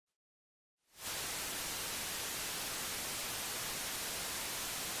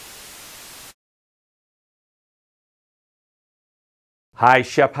Hi,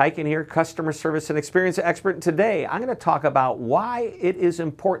 Shep Hyken here, customer service and experience expert. And today, I'm going to talk about why it is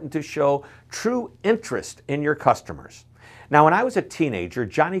important to show true interest in your customers. Now, when I was a teenager,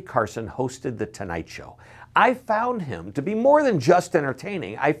 Johnny Carson hosted The Tonight Show. I found him to be more than just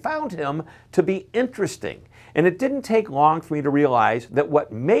entertaining. I found him to be interesting. And it didn't take long for me to realize that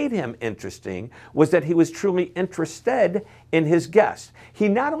what made him interesting was that he was truly interested in his guests. He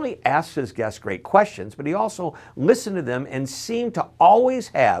not only asked his guests great questions, but he also listened to them and seemed to always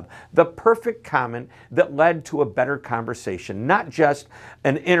have the perfect comment that led to a better conversation, not just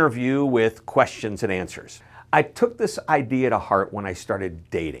an interview with questions and answers. I took this idea to heart when I started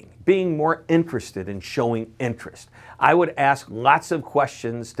dating, being more interested in showing interest. I would ask lots of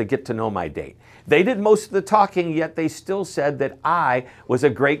questions to get to know my date. They did most of the talking, yet they still said that I was a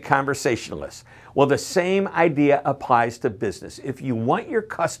great conversationalist. Well, the same idea applies to business. If you want your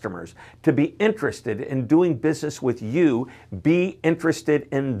customers to be interested in doing business with you, be interested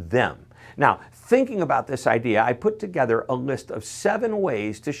in them. Now, thinking about this idea, I put together a list of 7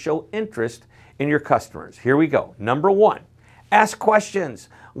 ways to show interest in your customers. Here we go. Number 1, ask questions.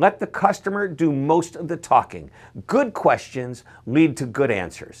 Let the customer do most of the talking. Good questions lead to good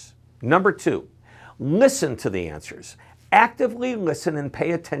answers. Number 2, listen to the answers. Actively listen and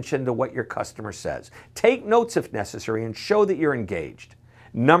pay attention to what your customer says. Take notes if necessary and show that you're engaged.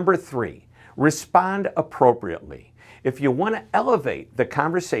 Number 3, respond appropriately. If you want to elevate the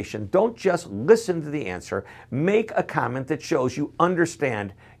conversation, don't just listen to the answer. Make a comment that shows you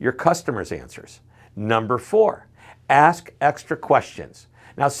understand your customer's answers. Number 4, ask extra questions.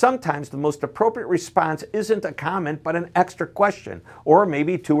 Now, sometimes the most appropriate response isn't a comment, but an extra question, or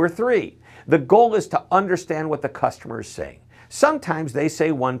maybe 2 or 3. The goal is to understand what the customer is saying. Sometimes they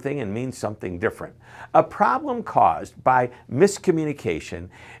say one thing and mean something different. A problem caused by miscommunication,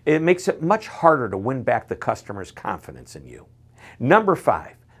 it makes it much harder to win back the customer's confidence in you. Number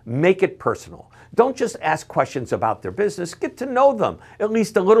 5, make it personal. Don't just ask questions about their business, get to know them at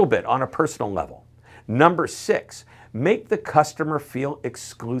least a little bit on a personal level. Number 6, make the customer feel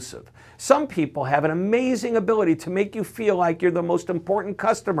exclusive. Some people have an amazing ability to make you feel like you're the most important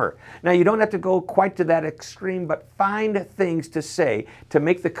customer. Now, you don't have to go quite to that extreme, but find things to say to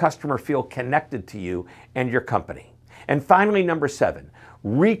make the customer feel connected to you and your company. And finally, number 7,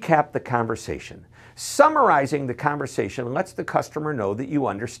 recap the conversation. Summarizing the conversation lets the customer know that you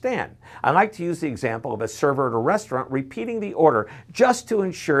understand. I like to use the example of a server at a restaurant repeating the order just to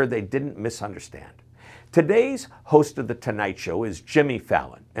ensure they didn't misunderstand. Today's host of The Tonight Show is Jimmy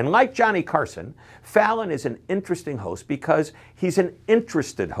Fallon. And like Johnny Carson, Fallon is an interesting host because he's an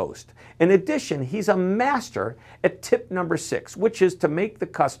interested host. In addition, he's a master at tip number 6, which is to make the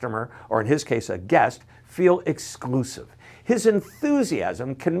customer, or in his case, a guest, feel exclusive. His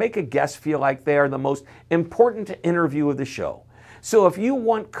enthusiasm can make a guest feel like they are the most important interview of the show. So if you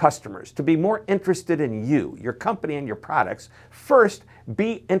want customers to be more interested in you, your company, and your products, first,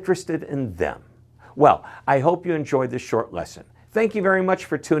 be interested in them. Well, I hope you enjoyed this short lesson. Thank you very much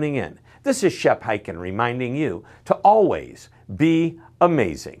for tuning in. This is Shep Hyken reminding you to always be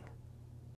amazing.